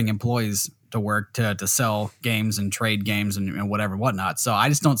bring employees to work to sell games and trade games and whatnot. So I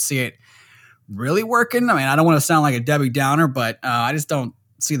just don't see it really working. I don't want to sound like a Debbie Downer, but I just don't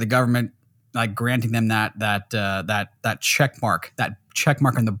see the government like granting them that check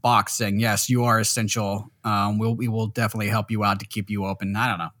mark in the box saying, yes, you are essential. We will definitely help you out to keep you open. I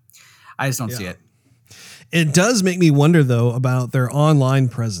don't know. I just don't see it. It does make me wonder, though, about their online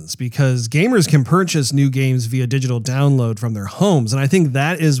presence, because gamers can purchase new games via digital download from their homes. And I think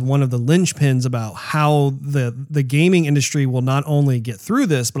that is one of the linchpins about how the gaming industry will not only get through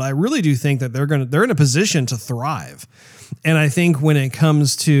this, but I really do think that they're in a position to thrive. And I think when it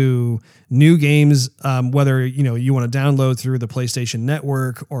comes to new games, whether you want to download through the PlayStation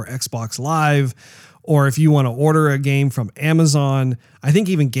Network or Xbox Live, or if you want to order a game from Amazon, I think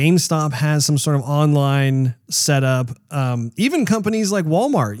even GameStop has some sort of online setup. Even companies like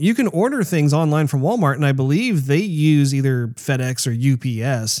Walmart, you can order things online from Walmart, and I believe they use either FedEx or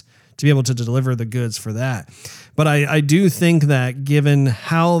UPS to be able to deliver the goods for that. But I do think that given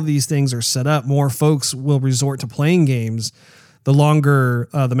how these things are set up, more folks will resort to playing games the longer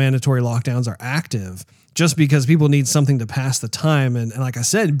the mandatory lockdowns are active, just because people need something to pass the time and like I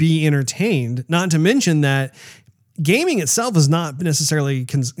said, be entertained. Not to mention that gaming itself is not necessarily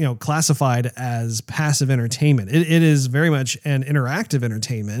classified as passive entertainment. It is very much an interactive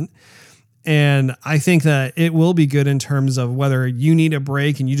entertainment. And I think that it will be good in terms of whether you need a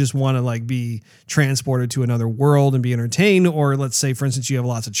break and you just want to be transported to another world and be entertained, or let's say, for instance, you have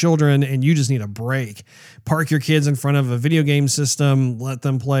lots of children and you just need a break. Park your kids in front of a video game system, let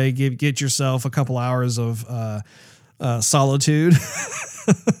them play, get yourself a couple hours of solitude,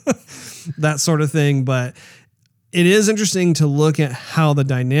 that sort of thing. But it is interesting to look at how the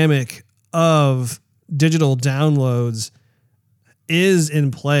dynamic of digital downloads is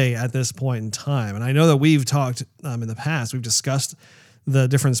in play at this point in time. And I know that we've talked in the past, we've discussed the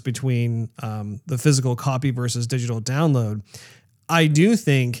difference between the physical copy versus digital download. I do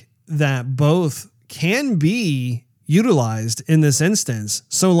think that both can be utilized in this instance,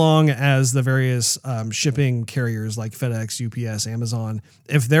 so long as the various shipping carriers like FedEx, UPS, Amazon,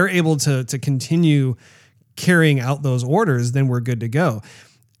 if they're able to continue carrying out those orders, then we're good to go.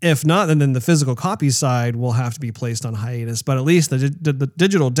 If not, then the physical copy side will have to be placed on hiatus, but at least the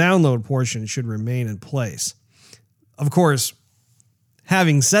digital download portion should remain in place. Of course,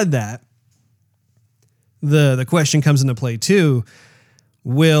 having said that, the question comes into play too.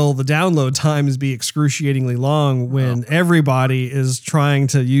 Will the download times be excruciatingly long when everybody is trying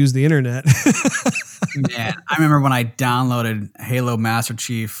to use the internet? Man, I remember when I downloaded Halo Master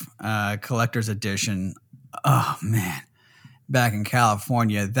Chief Collector's Edition. Oh, man. Back in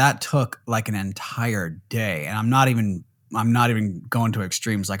California, that took like an entire day. And I'm not even going to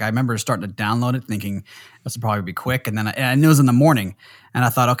extremes. Like I remember starting to download it thinking this will probably be quick. And then and it was in the morning and I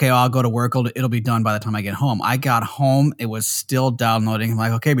thought, okay, well, I'll go to work. It'll be done by the time I get home. I got home. It was still downloading. I'm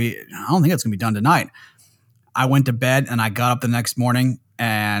like, okay, but I don't think it's going to be done tonight. I went to bed and I got up the next morning.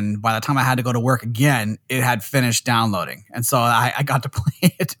 And by the time I had to go to work again, it had finished downloading. And so I got to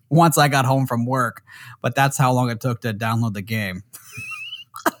play it once I got home from work. But that's how long it took to download the game.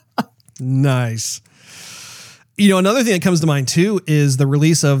 Nice. Another thing that comes to mind too is the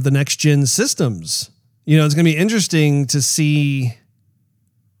release of the next gen systems. It's going to be interesting to see,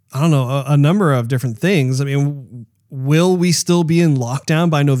 I don't know, a number of different things. I mean, will we still be in lockdown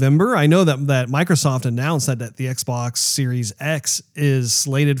by November? I know that Microsoft announced that the Xbox Series X is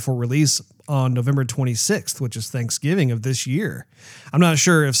slated for release on November 26th, which is Thanksgiving of this year. I'm not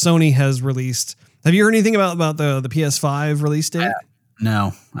sure if Sony has released. Have you heard anything about the PS5 release date?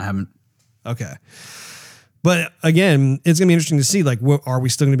 No, I haven't. Okay. But again, it's going to be interesting to see, like, are we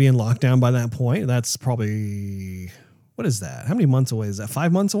still going to be in lockdown by that point? That's probably, what is that? How many months away is that?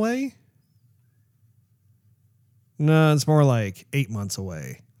 5 months away? No, it's more like 8 months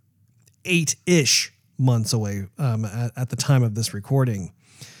away. 8-ish months away at the time of this recording.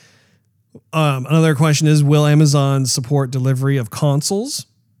 Another question is, will Amazon support delivery of consoles?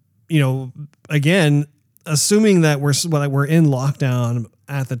 Again, assuming that we're in lockdown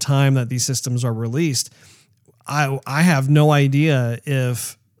at the time that these systems are released, I have no idea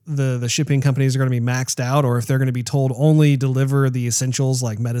if the shipping companies are going to be maxed out or if they're going to be told only deliver the essentials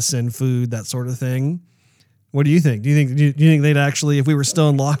like medicine, food, that sort of thing. What do you think? Do you think they'd actually, if we were still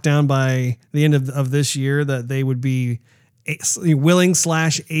in lockdown by the end of this year, that they would be willing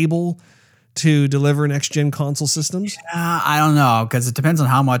 / able to deliver next gen console systems? I don't know, because it depends on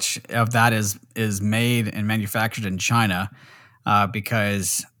how much of that is made and manufactured in China.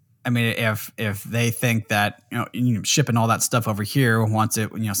 Because I mean, if they think that shipping all that stuff over here once it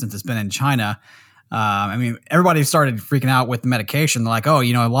since it's been in China, I mean, everybody started freaking out with the medication. They're like, a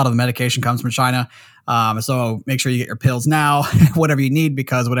lot of the medication comes from China, so make sure you get your pills now, whatever you need,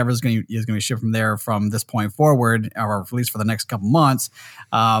 because whatever is going to be shipped from there from this point forward, or at least for the next couple months,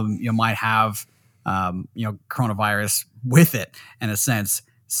 might have coronavirus with it in a sense.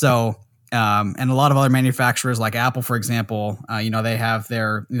 So. And a lot of other manufacturers like Apple, for example, they have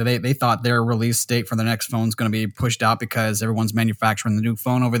they thought their release date for the next phone is going to be pushed out because everyone's manufacturing the new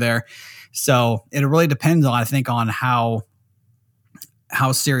phone over there. So it really depends on, I think, on how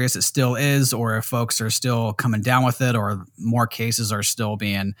serious it still is, or if folks are still coming down with it, or more cases are still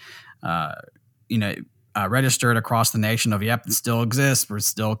being, registered across the nation of, yep, it still exists, we're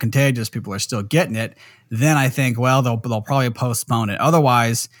still contagious, people are still getting it. Then I think, well, they'll probably postpone it.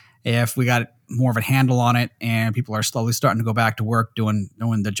 Otherwise, if we got more of a handle on it and people are slowly starting to go back to work, doing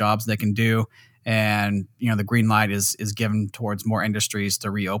the jobs they can do, and the green light is given towards more industries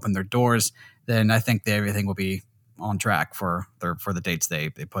to reopen their doors, then I think that everything will be on track for the dates they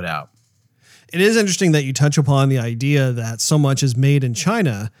put out. It is interesting that you touch upon the idea that so much is made in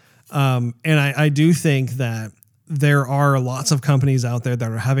China, and I do think that there are lots of companies out there that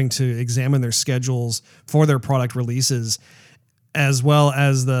are having to examine their schedules for their product releases, as well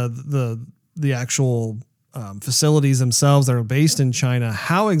as the actual facilities themselves that are based in China.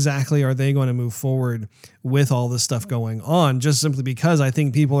 How exactly are they going to move forward with all this stuff going on? Just simply because I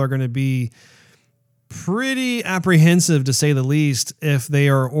think people are going to be pretty apprehensive, to say the least, if they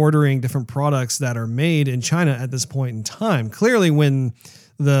are ordering different products that are made in China at this point in time. Clearly, when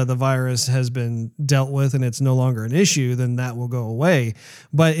the virus has been dealt with and it's no longer an issue, then that will go away.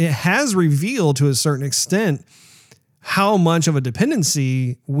 But it has revealed to a certain extent how much of a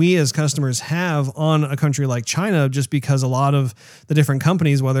dependency we as customers have on a country like China, just because a lot of the different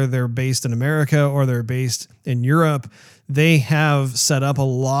companies, whether they're based in America or they're based in Europe, they have set up a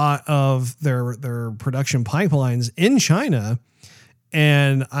lot of their production pipelines in China.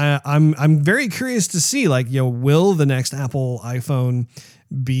 And I'm very curious to see, will the next Apple iPhone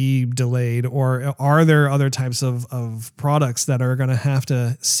be delayed, or are there other types of products that are going to have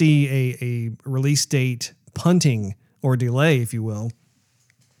to see a release date punting or delay, if you will?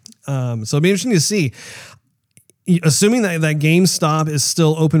 So it'll be interesting to see. Assuming that GameStop is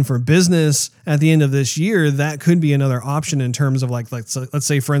still open for business at the end of this year, that could be another option in terms of let's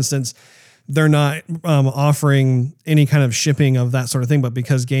say, for instance, they're not offering any kind of shipping of that sort of thing, but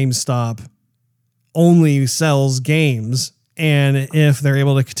because GameStop only sells games, and if they're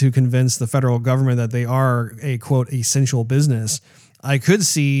able to convince the federal government that they are a, quote, essential business, I could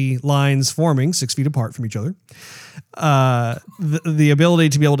see lines forming 6 feet apart from each other. The ability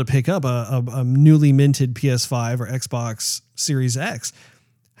to be able to pick up a newly minted PS5 or Xbox Series X.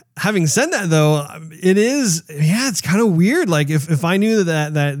 Having said that, though, it's kind of weird. Like if I knew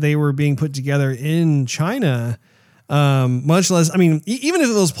that they were being put together in China, much less, even if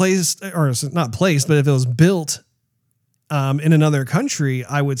it was placed, or not placed, but if it was built in another country,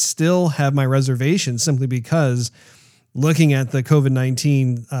 I would still have my reservation, simply because looking at the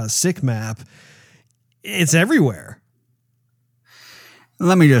COVID-19 sick map, it's everywhere.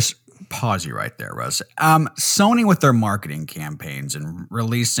 Let me just pause you right there, Russ. Sony with their marketing campaigns and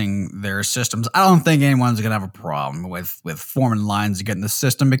releasing their systems, I don't think anyone's going to have a problem with forming lines to get in the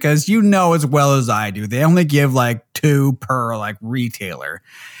system, because you know as well as I do, they only give like 2 per like retailer.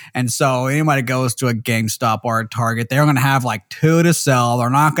 And so anybody goes to a GameStop or a Target, they're going to have like 2 to sell. They're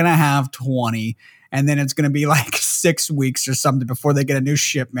not going to have 20. And then it's going to be like 6 weeks or something before they get a new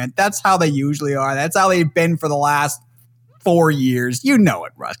shipment. That's how they usually are. That's how they've been for the last 4 years. You know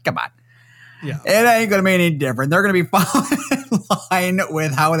it, Russ. Come on. Yeah. It ain't going to be any different. They're going to be following in line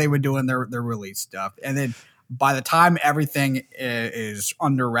with how they were doing their release stuff. And then by the time everything is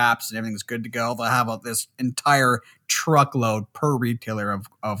under wraps and everything's good to go, they'll have this entire truckload per retailer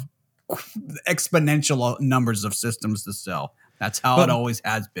of exponential numbers of systems to sell. That's how it always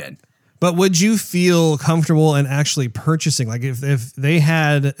has been. But would you feel comfortable in actually purchasing, like if they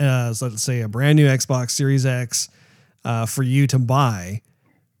had, so let's say, a brand new Xbox Series X for you to buy,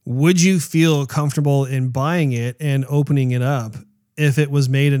 would you feel comfortable in buying it and opening it up if it was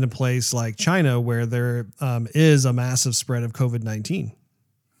made in a place like China where there is a massive spread of COVID-19?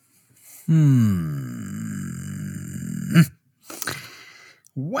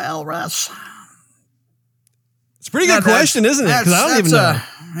 Well, Russ, it's a pretty good question, isn't it? Because I don't even know.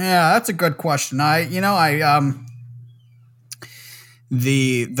 Yeah, that's a good question.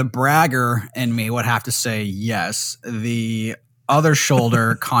 The bragger in me would have to say yes. The other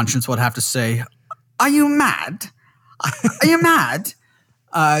shoulder conscience would have to say, "Are you mad? Are you mad?"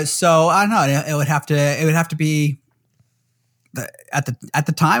 So I don't know. It would have to be at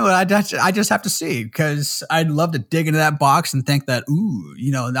the time. I just have to see, because I'd love to dig into that box and think that, ooh,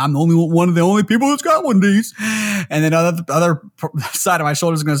 I'm one of the only people that's got one of these. And then the other side of my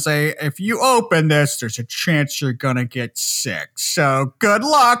shoulder is going to say, if you open this, there's a chance you're going to get sick. So good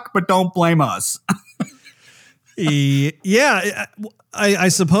luck, but don't blame us. Yeah, I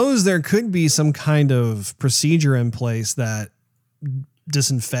suppose there could be some kind of procedure in place that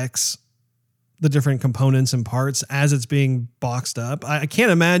disinfects the different components and parts as it's being boxed up. I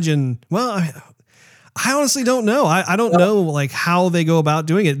can't imagine. Well, I honestly don't know. I don't know like how they go about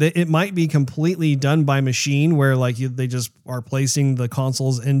doing it. It might be completely done by machine, where like they just are placing the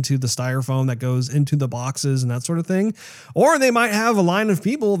consoles into the styrofoam that goes into the boxes and that sort of thing. Or they might have a line of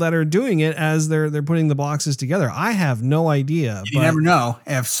people that are doing it as they're putting the boxes together. I have no idea. You never know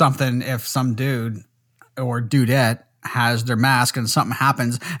if some dude or dudette has their mask and something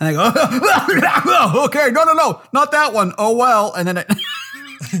happens and they go, okay, no, not that one. Oh, well. And then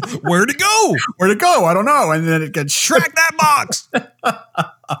where'd it go? I don't know. And then it gets track that box.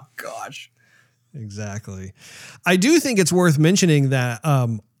 Oh, gosh. Exactly. I do think it's worth mentioning that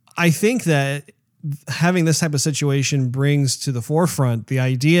I think that having this type of situation brings to the forefront the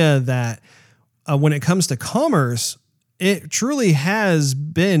idea that when it comes to commerce, it truly has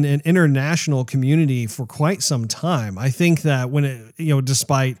been an international community for quite some time. I think that when it,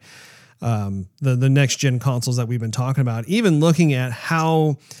 despite the next gen consoles that we've been talking about, even looking at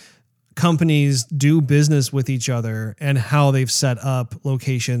how companies do business with each other and how they've set up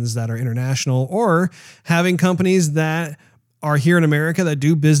locations that are international, or having companies that are here in America that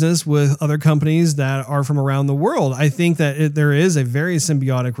do business with other companies that are from around the world. I think that there is a very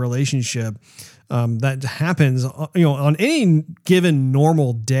symbiotic relationship that happens, on any given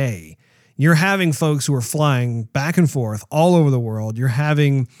normal day. You're having folks who are flying back and forth all over the world. You're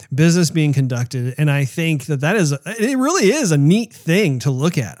having business being conducted. And I think it really is a neat thing to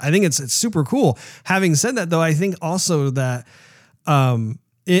look at. I think it's super cool. Having said that, though, I think also that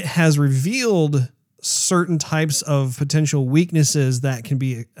it has revealed certain types of potential weaknesses that can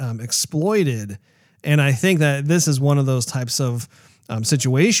be exploited. And I think that this is one of those types of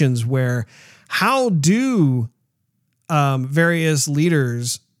situations where how do various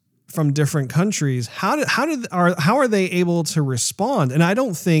leaders from different countries, how are they able to respond? And I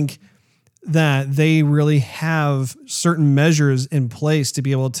don't think that they really have certain measures in place to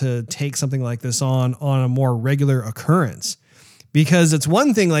be able to take something like this on a more regular occurrence. Because it's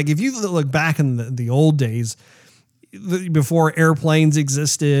one thing, like if you look back in the old days, before airplanes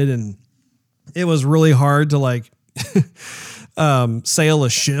existed, and it was really hard to like sail a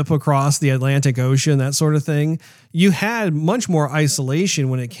ship across the Atlantic Ocean, that sort of thing. You had much more isolation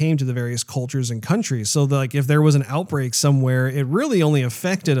when it came to the various cultures and countries. So like if there was an outbreak somewhere, it really only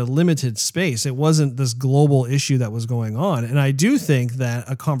affected a limited space. It wasn't this global issue that was going on. And I do think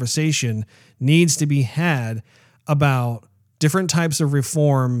that a conversation needs to be had about different types of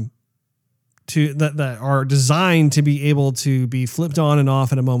reform that are designed to be able to be flipped on and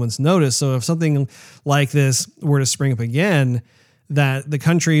off at a moment's notice. So if something like this were to spring up again, that the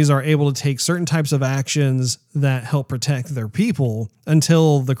countries are able to take certain types of actions that help protect their people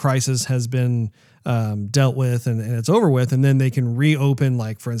until the crisis has been dealt with and it's over with, and then they can reopen,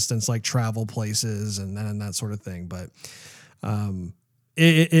 like, for instance, like travel places and that sort of thing. But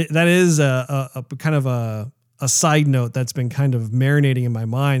that is a kind of a side note that's been kind of marinating in my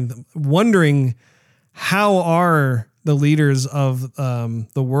mind, wondering how are the leaders of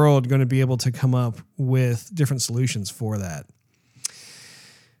the world going to be able to come up with different solutions for that.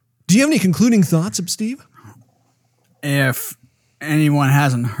 Do you have any concluding thoughts, Steve? If anyone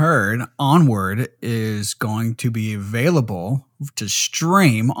hasn't heard, Onward is going to be available to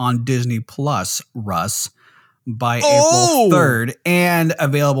stream on Disney Plus, Russ, by April 3rd, and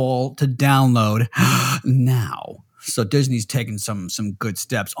available to download now. So Disney's taking some good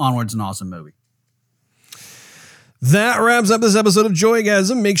steps. Onward's an awesome movie. That wraps up this episode of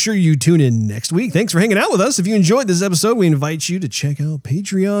Joygasm. Make sure you tune in next week. Thanks for hanging out with us. If you enjoyed this episode, we invite you to check out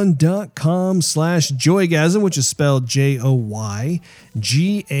patreon.com/Joygasm, which is spelled Joygasm,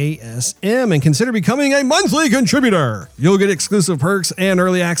 and consider becoming a monthly contributor. You'll get exclusive perks and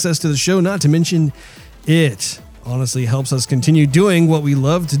early access to the show, not to mention it honestly helps us continue doing what we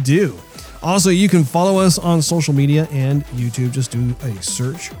love to do. Also, you can follow us on social media and YouTube. Just do a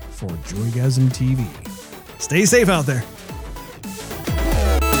search for Joygasm TV. Stay safe out there.